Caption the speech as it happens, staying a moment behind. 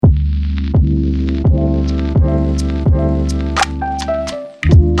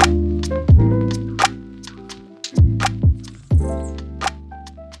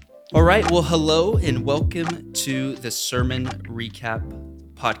right. Well, hello and welcome to the Sermon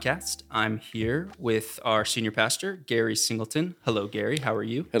Recap podcast. I'm here with our senior pastor, Gary Singleton. Hello, Gary. How are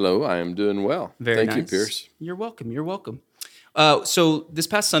you? Hello, I am doing well. Very Thank you, nice. Pierce. You're welcome. You're welcome. So this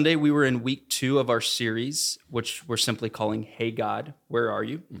past Sunday, we were in week 2 of our series, which we're simply calling Hey God, Where Are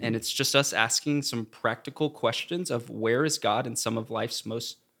You? And it's just us asking some practical questions of where is God in some of life's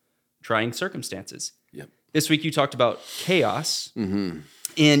most trying circumstances. Yep. This week, you talked about chaos.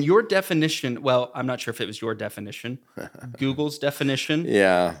 And your definition, well, I'm not sure if it was your definition, Google's definition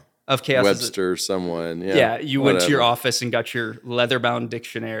Yeah. of chaos. Webster, someone. Yeah. Yeah, you went to your Whatever. office and got your leather-bound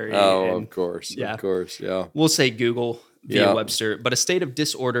dictionary. Oh, and of course. yeah. Of course. Yeah. We'll say Google via Yeah. Webster, but a state of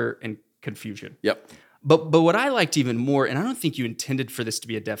disorder and confusion. Yep. But what I liked even more, and I don't think you intended for this to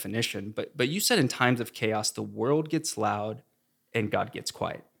be a definition, but you said in times of chaos, the world gets loud and God gets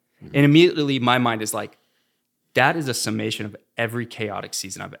quiet. And immediately my mind is like, that is a summation of every chaotic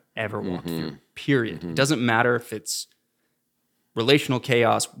season I've ever walked through, period. It doesn't matter if it's relational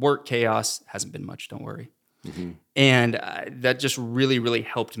chaos, work chaos, hasn't been much, don't worry. And that just really, really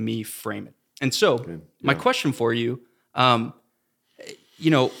helped me frame it. And so my question for you, I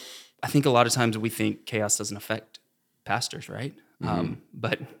think a lot of times we think chaos doesn't affect pastors, right?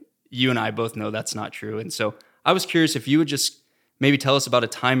 But you and I both know that's not true. And so I was curious if you would just maybe tell us about a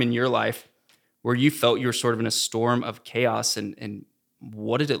time in your life where you felt you were sort of in a storm of chaos, and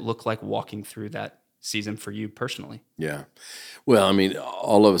what did it look like walking through that season for you personally? Yeah. Well, I mean,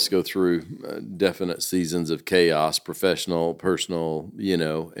 all of us go through definite seasons of chaos, professional, personal,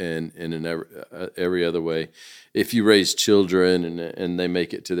 and in every other way. If you raise children and they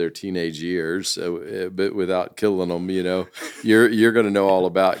make it to their teenage years, but without killing them, you're going to know all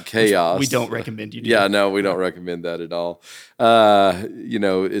about chaos. We don't recommend you do. Yeah, no, we don't recommend that at all.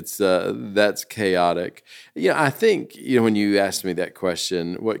 It's that's chaotic. Yeah, I think when you asked me that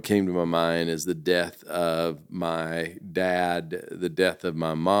question, what came to my mind is the death of my dad, the death of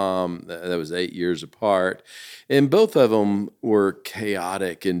my mom. That was 8 years apart, and both of them were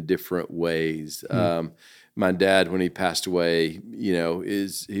chaotic in different ways. My dad, when he passed away,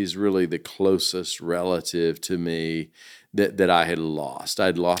 he's really the closest relative to me that I had lost.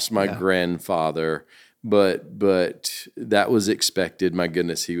 I'd lost my grandfather, but that was expected. My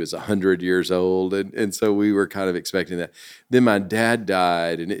goodness, he was 100 years old, and so we were kind of expecting that. Then my dad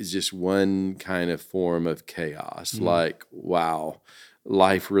died, and it's just one kind of form of chaos. Like, wow,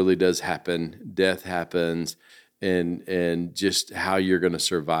 life really does happen. Death happens. And just how you're going to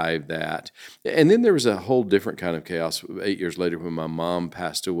survive that. And then there was a whole different kind of chaos 8 years later when my mom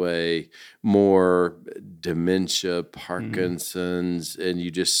passed away, more dementia, Parkinson's, and you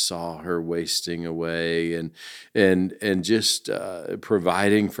just saw her wasting away and just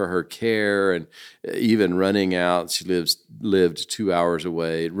providing for her care and even running out. She lived 2 hours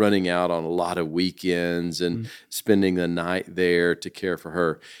away, running out on a lot of weekends and spending the night there to care for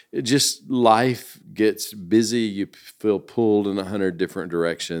her. Life gets busy. You feel pulled in 100 different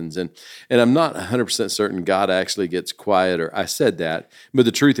directions. And I'm not 100% certain God actually gets quieter. I said that, but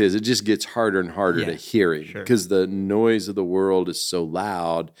the truth is it just gets harder and harder to hear him because the noise of the world is so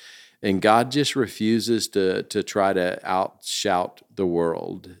loud, and God just refuses to try to outshout the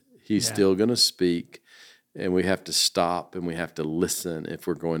world. He's still going to speak, and we have to stop and we have to listen if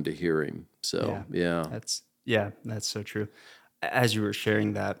we're going to hear him. So, That's so true. As you were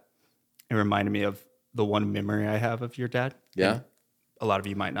sharing that, it reminded me of the one memory I have of your dad. Yeah. And a lot of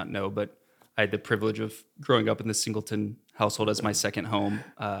you might not know, but I had the privilege of growing up in the Singleton household as my second home.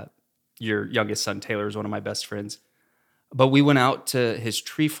 Your youngest son, Taylor, is one of my best friends. But we went out to his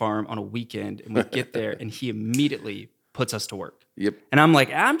tree farm on a weekend, and we get there, and he immediately puts us to work. Yep. And I'm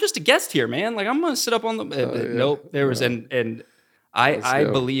like, I'm just a guest here, man. Like, I'm going to sit up on the... Nope. There was... And I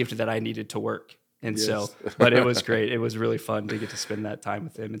believed that I needed to work. And but it was great. It was really fun to get to spend that time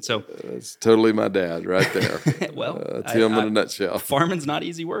with him. And so... That's totally my dad right there. Well... That's him in a nutshell. Farming's not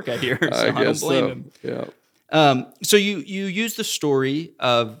easy work out here, so I don't blame him. Yeah. So you use the story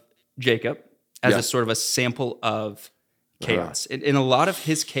of Jacob as a sort of a sample of chaos. And a lot of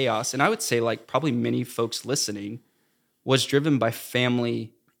his chaos, and I would say like probably many folks listening, was driven by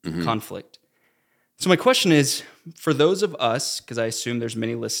family conflict. So my question is, for those of us, because I assume there's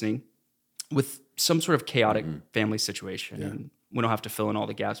many listening, with some sort of chaotic family situation, and we don't have to fill in all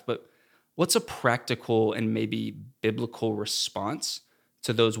the gaps, but what's a practical and maybe biblical response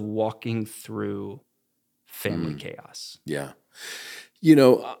to those walking through family chaos? Yeah.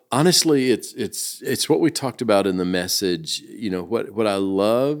 Honestly, it's what we talked about in the message. What I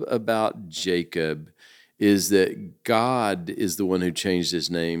love about Jacob is that God is the one who changed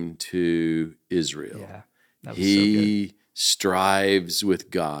his name to Israel. Yeah, that was He so good. strives with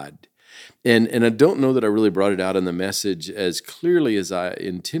God. And I don't know that I really brought it out in the message as clearly as I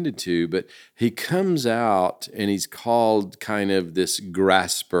intended to, but he comes out and he's called kind of this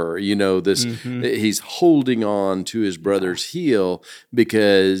grasper, he's holding on to his brother's heel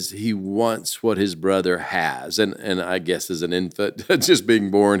because he wants what his brother has. And I guess as an infant, just being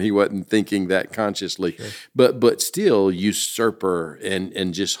born, he wasn't thinking that consciously, sure. but still usurper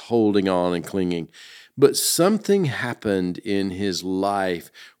and just holding on and clinging. But something happened in his life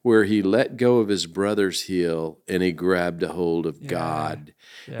where he let go of his brother's heel and he grabbed a hold of God.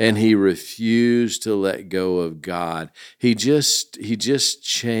 Yeah. And he refused to let go of God. He just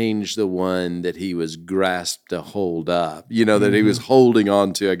changed the one that he was grasped to hold up, that he was holding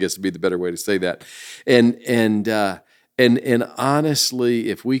on to, I guess would be the better way to say that. And honestly,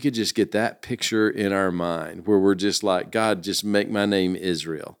 if we could just get that picture in our mind where we're just like, God, just make my name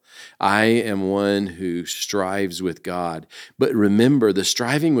Israel. I am one who strives with God. But remember, the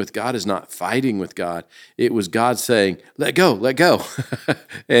striving with God is not fighting with God. It was God saying, let go, let go.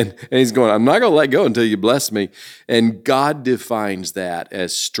 and he's going, I'm not going to let go until you bless me. And God defines that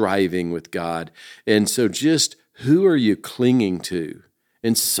as striving with God. And so just who are you clinging to?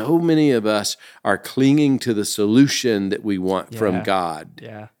 And so many of us are clinging to the solution that we want from God.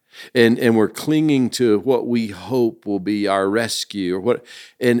 Yeah. And we're clinging to what we hope will be our rescue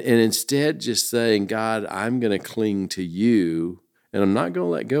and instead just saying, God, I'm going to cling to you and I'm not going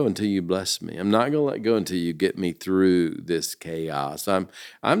to let go until you bless me. I'm not going to let go until you get me through this chaos. I'm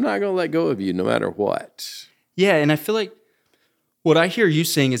not going to let go of you no matter what. Yeah. And I feel like what I hear you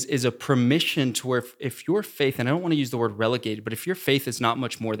saying is a permission to where if your faith, and I don't want to use the word relegated, but if your faith is not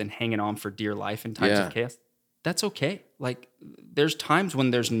much more than hanging on for dear life in times of chaos, that's okay. Like there's times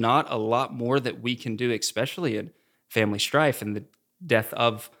when there's not a lot more that we can do, especially in family strife and the death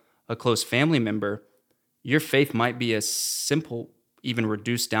of a close family member. Your faith might be as simple, even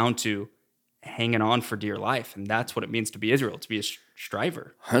reduced down to hanging on for dear life. And that's what it means to be Israel, to be a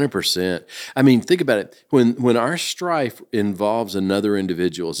striver. 100%. I mean, think about it. When our strife involves another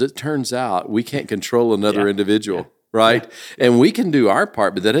individual, as it turns out, we can't control another individual. Right? Yeah. And we can do our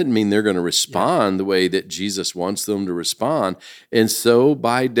part, but that doesn't mean they're going to respond the way that Jesus wants them to respond. And so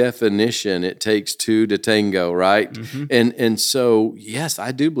by definition, it takes two to tango, right? Mm-hmm. And so, yes,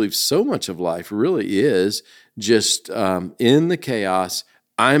 I do believe so much of life really is just in the chaos,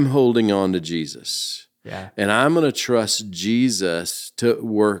 I'm holding on to Jesus. Yeah. And I'm going to trust Jesus to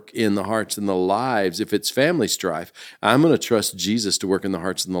work in the hearts and the lives. If it's family strife, I'm going to trust Jesus to work in the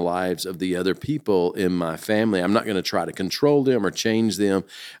hearts and the lives of the other people in my family. I'm not going to try to control them or change them.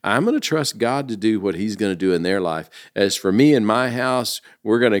 I'm going to trust God to do what he's going to do in their life. As for me and my house,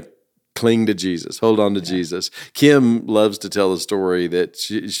 we're going to cling to Jesus, hold on to Jesus. Kim loves to tell the story that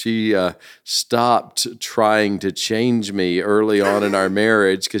she stopped trying to change me early on in our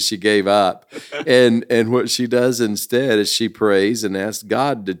marriage because she gave up. And what she does instead is she prays and asks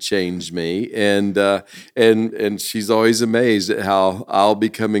God to change me. And she's always amazed at how I'll be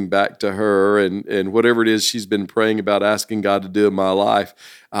coming back to her and whatever it is she's been praying about asking God to do in my life,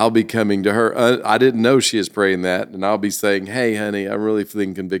 I'll be coming to her. I didn't know she is praying that. And I'll be saying, hey, honey, I'm really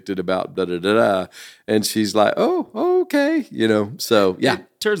feeling convicted about da-da-da-da. And she's like, oh, okay. So yeah.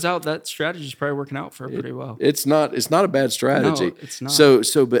 It turns out that strategy is probably working out for her pretty well. It's not a bad strategy. No, it's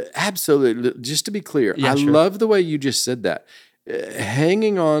not. But absolutely, just to be clear, I love the way you just said that.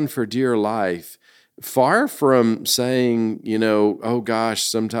 Hanging on for dear life, far from saying, oh gosh,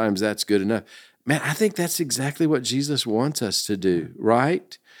 sometimes that's good enough. Man, I think that's exactly what Jesus wants us to do,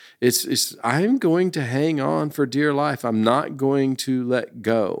 right? It's I'm going to hang on for dear life. I'm not going to let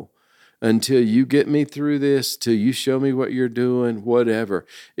go until you get me through this, till you show me what you're doing, whatever.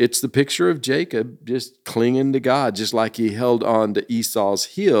 It's the picture of Jacob just clinging to God, just like he held on to Esau's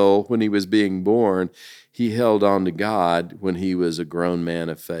heel when he was being born. He held on to God when he was a grown man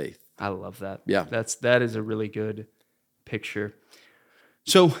of faith. I love that. Yeah. That is a really good picture.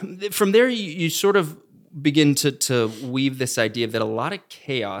 So from there, you sort of begin to weave this idea that a lot of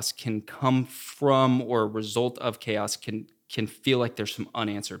chaos can come from, or a result of chaos can feel like there's some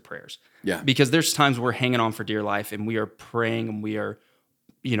unanswered prayers. Yeah. Because there's times we're hanging on for dear life and we are praying and we are,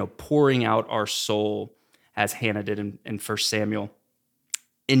 pouring out our soul as Hannah did in 1 Samuel.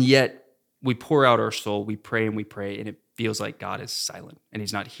 And yet we pour out our soul, we pray, and it feels like God is silent and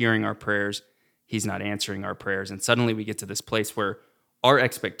he's not hearing our prayers. He's not answering our prayers. And suddenly we get to this place where our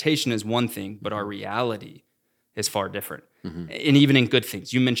expectation is one thing, but our reality is far different. Mm-hmm. And even in good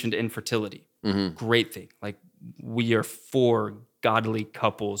things, you mentioned infertility. Mm-hmm. Great thing. Like we are for godly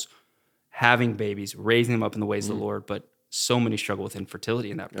couples having babies, raising them up in the ways of the Lord, but so many struggle with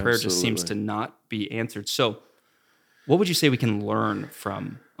infertility, and that prayer just seems to not be answered. So What would you say we can learn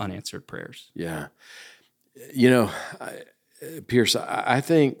from unanswered prayers? Yeah. Pierce, I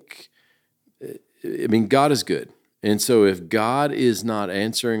think, God is good. And so if God is not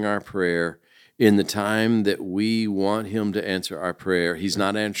answering our prayer in the time that we want him to answer our prayer, he's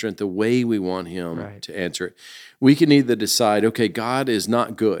not answering it the way we want him to answer it, we can either decide, okay, God is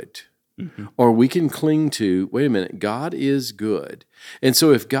not good. Or we can cling to, wait a minute, God is good. And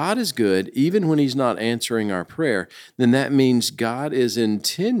so if God is good, even when he's not answering our prayer, then that means God is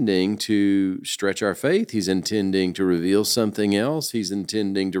intending to stretch our faith. He's intending to reveal something else. He's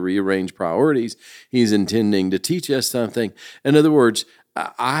intending to rearrange priorities. He's intending to teach us something. In other words,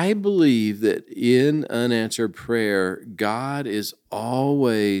 I believe that in unanswered prayer, God is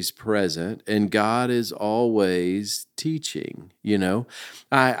always present and God is always teaching.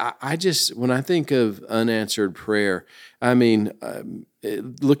 I just, when I think of unanswered prayer,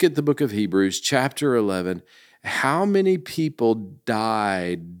 look at the book of Hebrews, chapter 11. How many people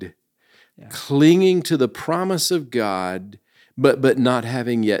died clinging to the promise of God, but not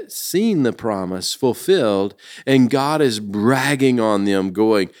having yet seen the promise fulfilled, and God is bragging on them,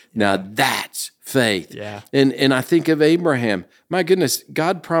 going, now that's faith. Yeah. And I think of Abraham. My goodness,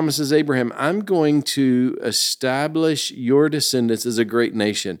 God promises Abraham, I'm going to establish your descendants as a great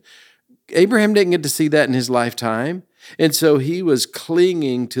nation. Abraham didn't get to see that in his lifetime. And so he was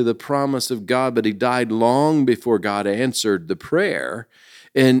clinging to the promise of God, but he died long before God answered the prayer.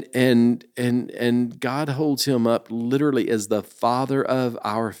 And God holds him up literally as the father of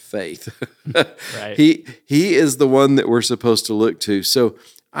our faith. Right. He is the one that we're supposed to look to. So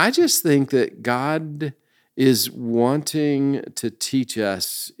I just think that God is wanting to teach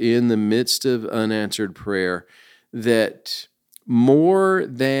us in the midst of unanswered prayer that more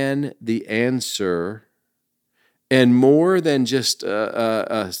than the answer and more than just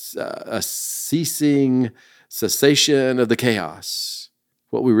a cessation of the chaos,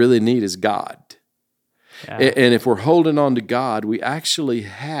 what we really need is God. Yeah. And if we're holding on to God, we actually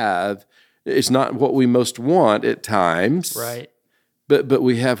have, it's not what we most want at times, Right. but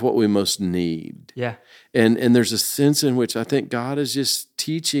we have what we most need. Yeah. And there's a sense in which I think God is just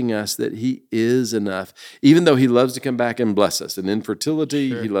teaching us that he is enough, even though he loves to come back and bless us. And infertility,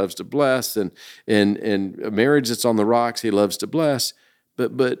 Sure. he loves to bless. And a marriage that's on the rocks, he loves to bless.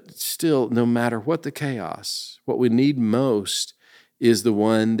 But still, no matter what the chaos, what we need most is the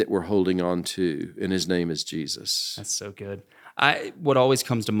one that we're holding on to, and his name is Jesus. That's so good. What always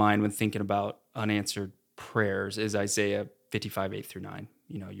comes to mind when thinking about unanswered prayers is Isaiah 55, 8-9.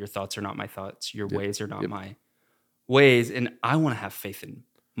 Your thoughts are not my thoughts. Your ways are not my ways. And I want to have faith in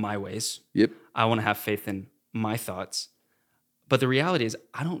my ways. Yep. I want to have faith in my thoughts. But the reality is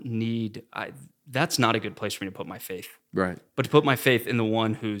that's not a good place for me to put my faith. Right. But to put my faith in the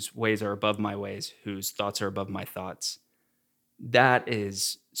one whose ways are above my ways, whose thoughts are above my thoughts, that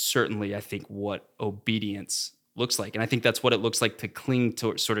is certainly, I think, what obedience looks like. And I think that's what it looks like to cling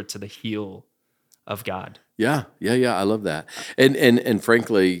to sort of to the heel of God. Yeah. I love that. And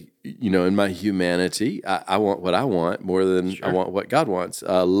frankly, in my humanity, I want what I want more than I want what God wants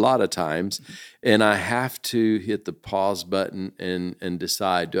a lot of times. And I have to hit the pause button and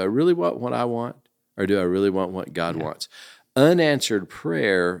decide, do I really want what I want, or do I really want what God wants? Unanswered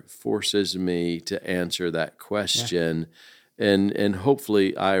prayer forces me to answer that question. And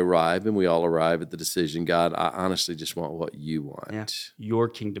hopefully I arrive, and we all arrive at the decision, God, I honestly just want what you want. Yeah. Your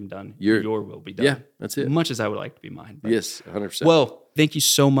kingdom done. Your will be done. Yeah, that's it. Much as I would like to be mine. But. Yes, 100%. Well, thank you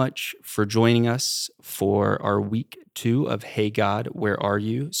so much for joining us for our week 2 of Hey God, Where Are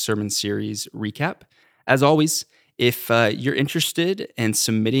You? Sermon series recap. As always, if you're interested in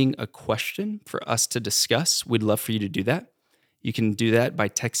submitting a question for us to discuss, we'd love for you to do that. You can do that by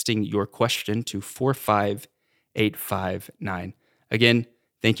texting your question to 45859. Again,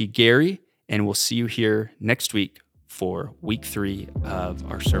 thank you, Gary, and we'll see you here next week for week 3 of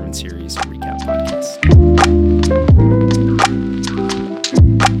our sermon series recap podcast.